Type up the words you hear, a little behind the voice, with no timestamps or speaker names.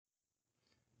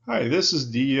Hi, this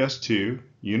is DES2,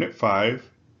 Unit 5,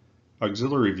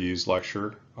 Auxiliary Views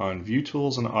lecture on View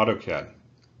Tools in AutoCAD.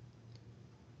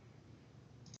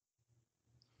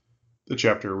 The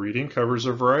chapter reading covers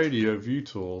a variety of view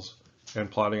tools and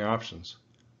plotting options.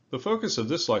 The focus of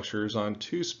this lecture is on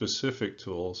two specific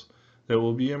tools that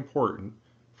will be important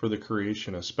for the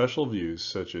creation of special views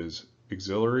such as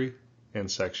auxiliary and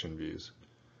section views.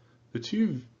 The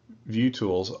two view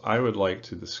tools I would like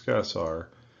to discuss are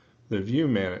the View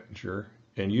Manager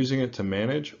and using it to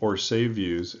manage or save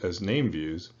views as name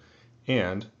views,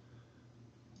 and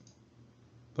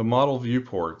the model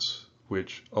viewports,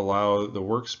 which allow the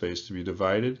workspace to be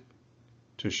divided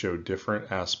to show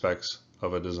different aspects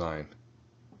of a design.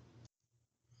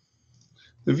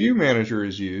 The View Manager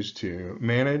is used to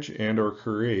manage and or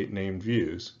create named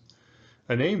views.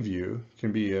 A named view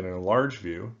can be an enlarged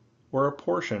view or a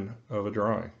portion of a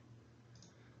drawing.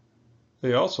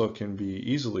 They also can be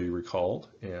easily recalled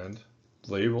and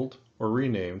labeled or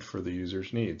renamed for the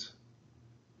user's needs.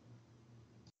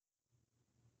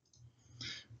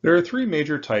 There are three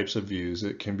major types of views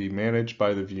that can be managed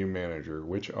by the View Manager,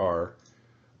 which are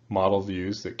model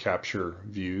views that capture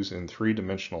views in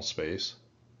three-dimensional space,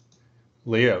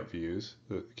 layout views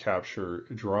that capture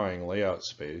drawing layout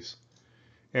space,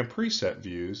 and preset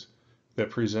views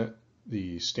that present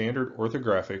the standard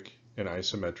orthographic and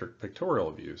isometric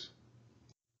pictorial views.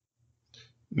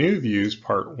 New Views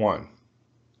Part 1.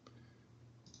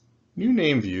 New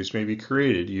name views may be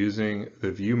created using the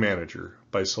View Manager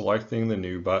by selecting the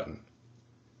New button,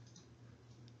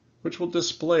 which will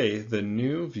display the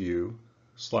New View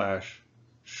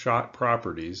 / Shot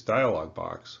Properties dialog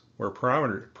box where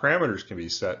parameters can be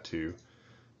set to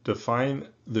define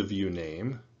the view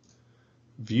name,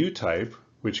 view type,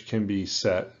 which can be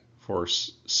set for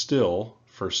still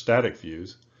for static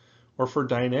views, or for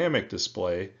dynamic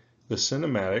display, the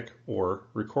cinematic or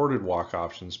recorded walk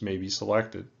options may be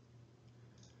selected.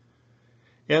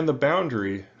 And the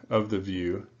boundary of the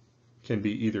view can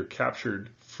be either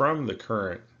captured from the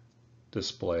current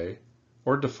display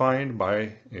or defined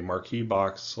by a marquee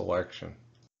box selection.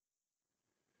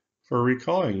 For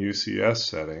recalling UCS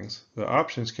settings, the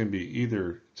options can be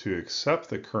either to accept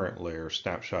the current layer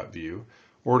snapshot view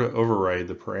or to override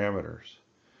the parameters.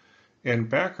 And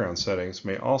background settings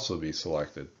may also be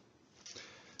selected.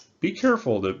 Be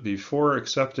careful that before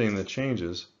accepting the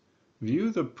changes,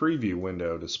 view the preview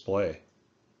window display.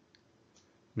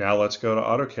 Now let's go to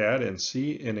AutoCAD and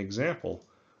see an example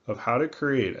of how to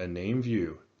create a name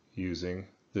view using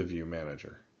the View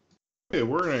Manager. Okay,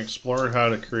 we're going to explore how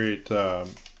to create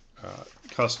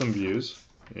custom views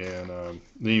and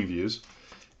name views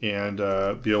and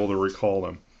be able to recall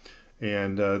them.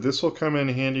 And this will come in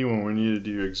handy when we need to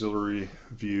do auxiliary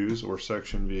views or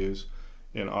section views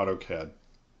in AutoCAD.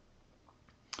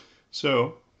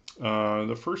 So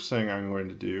the first thing I'm going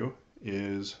to do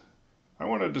is I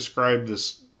want to describe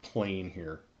this plane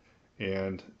here.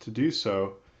 And to do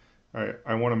so,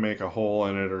 I want to make a hole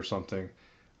in it or something.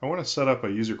 I want to set up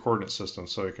a user coordinate system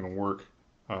so I can work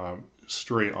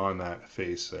straight on that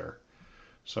face there.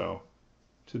 So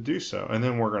to do so, and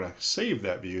then we're going to save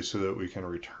that view so that we can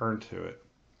return to it.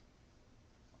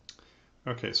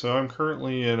 Okay, so I'm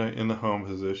currently in the home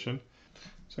position.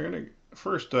 So I'm going to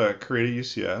first create a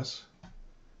UCS,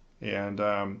 and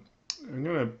I'm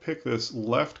going to pick this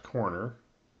left corner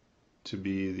to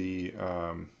be the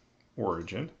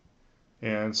origin,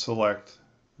 and select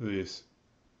this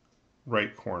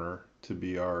right corner to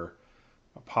be our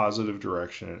positive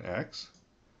direction in X,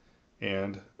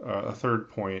 and a third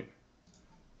point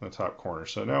in the top corner.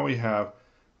 So now we have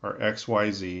our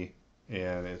XYZ,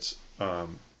 and it's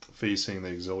facing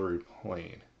the auxiliary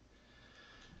plane.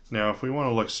 Now if we want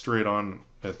to look straight on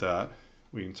at that,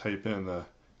 we can type in the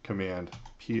command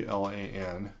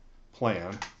PLAN,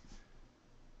 plan,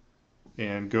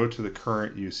 and go to the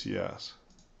current UCS.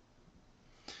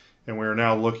 And we are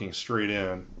now looking straight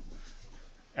in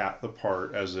at the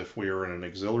part as if we were in an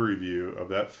auxiliary view of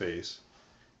that face,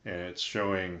 and it's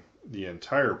showing the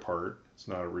entire part. It's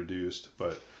not reduced,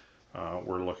 but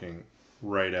we're looking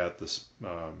right at this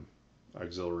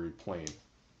auxiliary plane.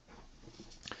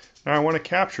 Now I want to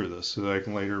capture this so that I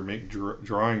can later make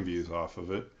drawing views off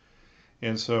of it.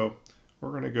 And so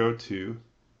we're going to go to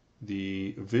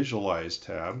the Visualize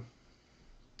tab,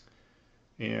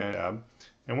 and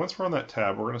once we're on that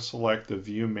tab, we're going to select the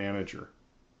View Manager.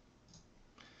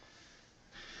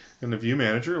 And the View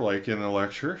Manager, like in the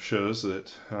lecture, shows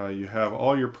that you have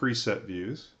all your preset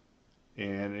views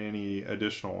and any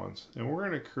additional ones. And we're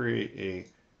going to create a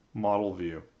model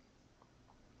view.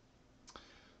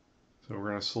 So we're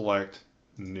going to select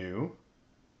New,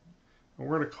 and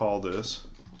we're going to call this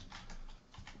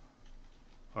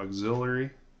auxiliary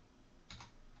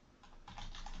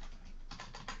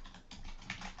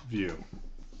view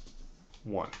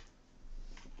 1.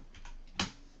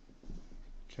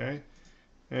 Okay,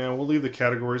 and we'll leave the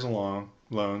categories alone.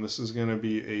 This is going to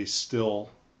be a still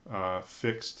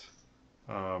fixed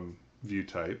view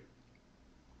type.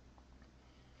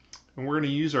 And we're going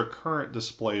to use our current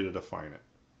display to define it.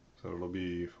 So it'll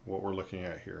be what we're looking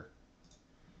at here.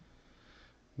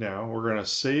 Now we're going to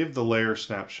save the layer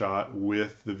snapshot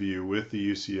with the view, with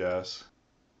the UCS,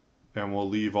 and we'll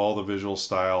leave all the visual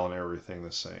style and everything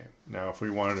the same. Now if we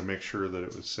wanted to make sure that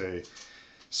it would say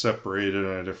separated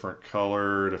in a different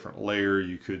color, a different layer,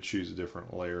 you could choose a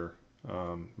different layer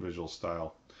visual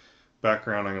style.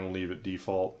 Background, I'm going to leave it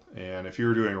default, and if you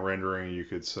were doing rendering, you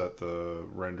could set the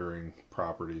rendering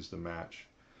properties to match.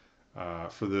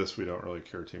 For this, we don't really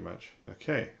care too much.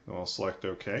 Okay, then we'll select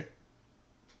OK.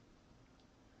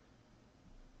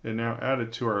 And now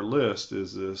added to our list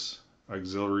is this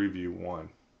auxiliary view 1.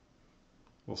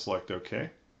 We'll select OK.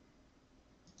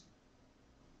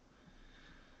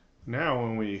 Now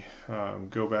when we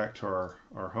go back to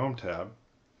our Home tab,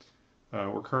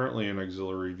 we're currently in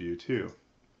auxiliary view 2.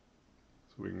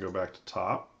 So we can go back to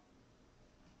top.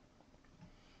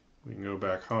 We can go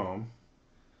back home.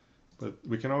 But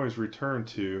we can always return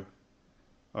to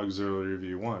auxiliary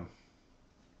view 1.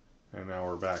 And now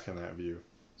we're back in that view.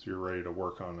 So you're ready to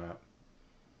work on that.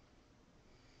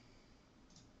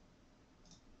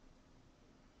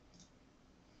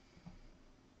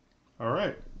 All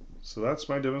right, so that's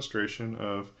my demonstration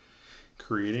of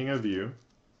creating a view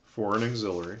for an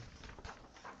auxiliary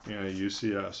and a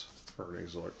UCS for an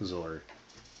auxiliary.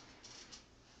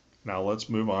 Now let's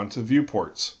move on to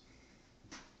viewports.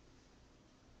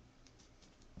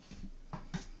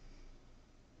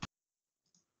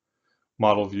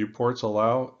 Model viewports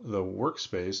allow the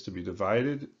workspace to be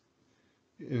divided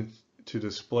to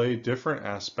display different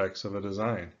aspects of a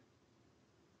design.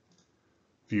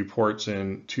 Viewports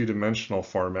in two-dimensional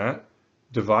format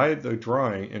divide the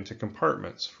drawing into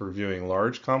compartments for viewing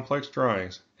large complex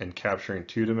drawings and capturing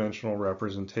two-dimensional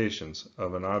representations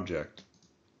of an object.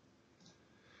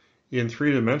 In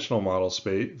three-dimensional model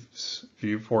space,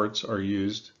 viewports are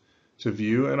used to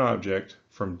view an object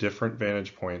from different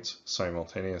vantage points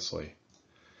simultaneously.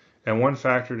 And one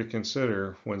factor to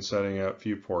consider when setting up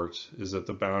viewports is that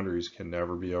the boundaries can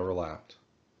never be overlapped.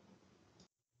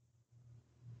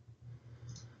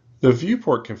 The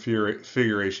viewport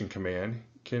configuration command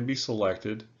can be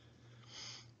selected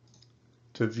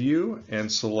to view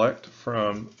and select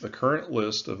from the current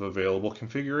list of available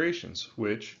configurations,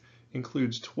 which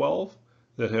includes 12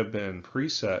 that have been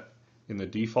preset in the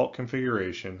default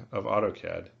configuration of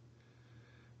AutoCAD,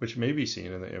 which may be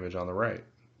seen in the image on the right.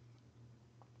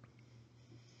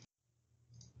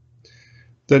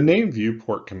 The name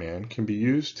viewport command can be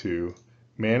used to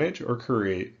manage or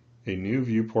create a new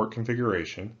viewport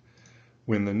configuration.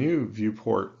 When the new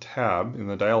viewport tab in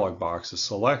the dialog box is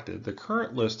selected, the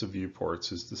current list of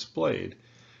viewports is displayed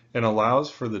and allows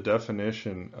for the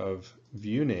definition of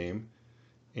view name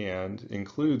and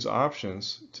includes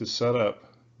options to set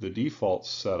up the default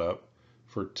setup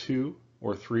for 2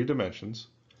 or 3 dimensions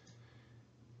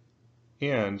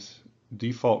and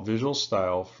default visual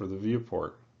style for the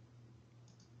viewport.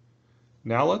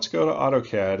 Now let's go to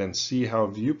AutoCAD and see how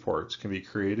viewports can be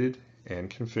created and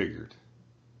configured.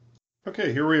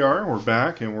 Okay, here we are. We're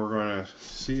back and we're going to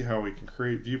see how we can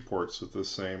create viewports with the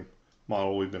same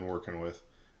model we've been working with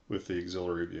the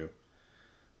auxiliary view.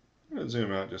 I'm going to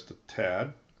zoom out just a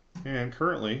tad, and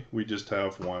currently we just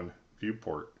have one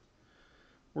viewport.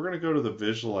 We're going to go to the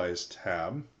Visualize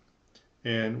tab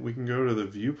and we can go to the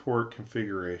viewport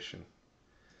configuration,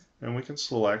 and we can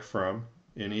select from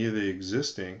any of the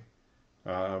existing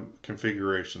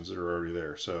configurations that are already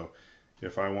there. So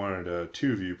if I wanted a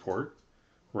 2 viewport,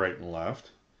 right and left,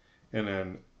 and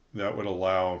then that would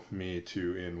allow me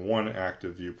to, in one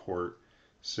active viewport,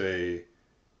 say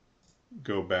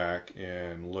go back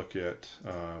and look at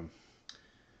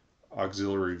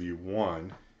auxiliary view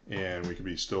 1, and we could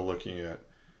be still looking at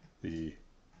the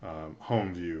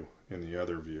home view in the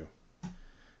other view.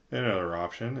 Another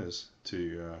option is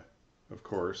to of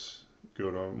course go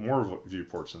to more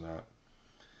viewports than that.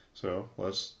 So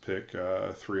let's pick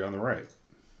 3 on the right.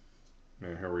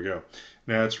 And here we go.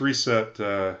 Now it's reset,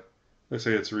 let's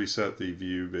say it's reset the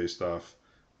view based off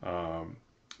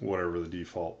whatever the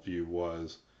default view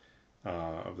was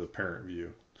of the parent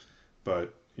view.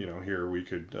 But you know, here we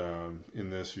could, in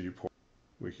this viewport,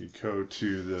 we could go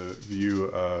to the view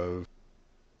of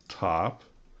top,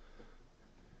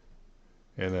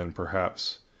 and then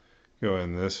perhaps go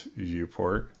in this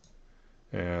viewport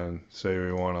and say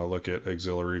we want to look at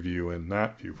auxiliary view in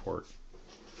that viewport.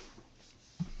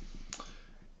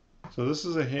 So this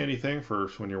is a handy thing for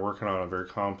when you're working on a very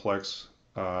complex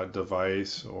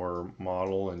device or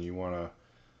model, and you want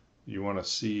to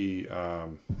see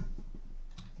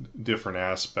different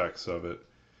aspects of it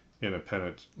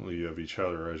independently of each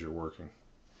other as you're working.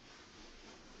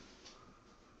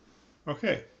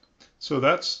 Okay, so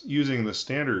that's using the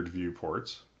standard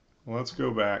viewports. Let's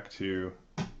go back to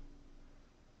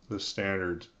the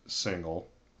standard single,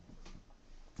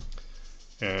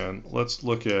 and let's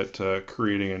look at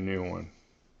creating a new one.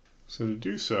 So to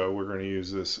do so, we're going to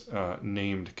use this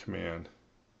named command,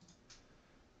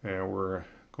 and we're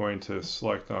going to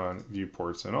select on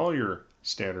viewports, and all your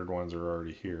standard ones are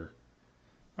already here.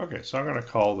 Okay, so I'm going to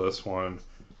call this one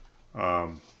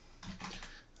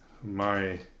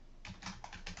my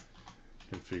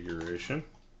configuration.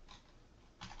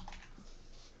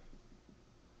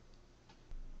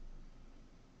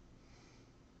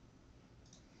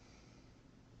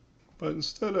 But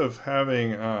instead of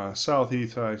having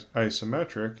southeast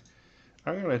isometric,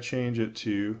 I'm going to change it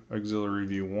to auxiliary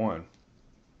view 1.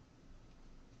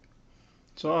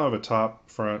 So I'll have a top,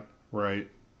 front, right,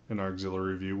 and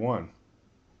auxiliary view 1.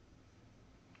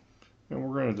 And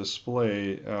we're going to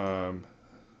display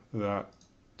that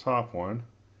top one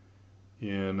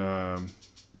in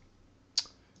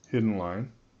hidden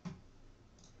line.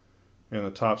 And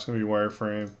the top's going to be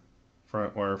wireframe,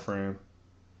 front wireframe,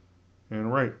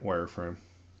 and right wireframe.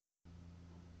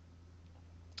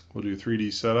 We'll do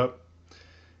 3D setup,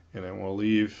 and then we'll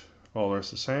leave all the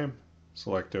rest the same.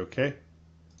 Select OK.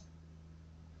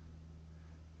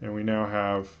 And we now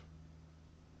have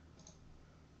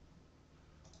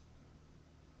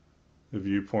the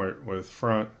viewpoint with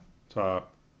front,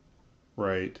 top,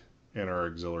 right, and our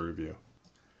auxiliary view. You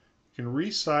can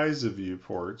resize the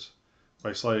viewports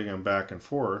by sliding them back and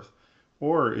forth,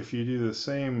 or if you do the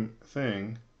same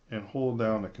thing and hold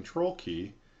down the control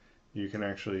key, you can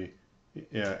actually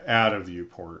add a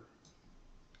viewport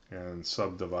and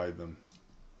subdivide them.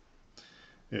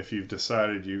 If you've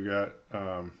decided you've got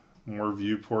more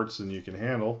viewports than you can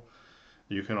handle,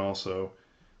 you can also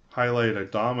highlight a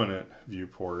dominant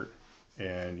viewport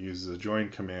and use the join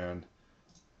command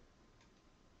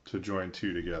to join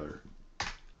two together,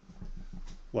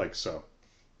 like so.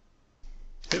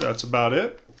 Okay, that's about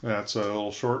it. That's a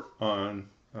little short on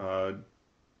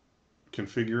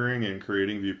configuring and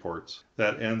creating viewports.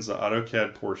 That ends the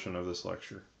AutoCAD portion of this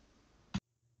lecture.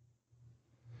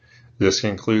 This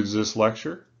concludes this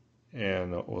lecture,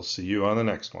 and we'll see you on the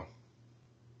next one.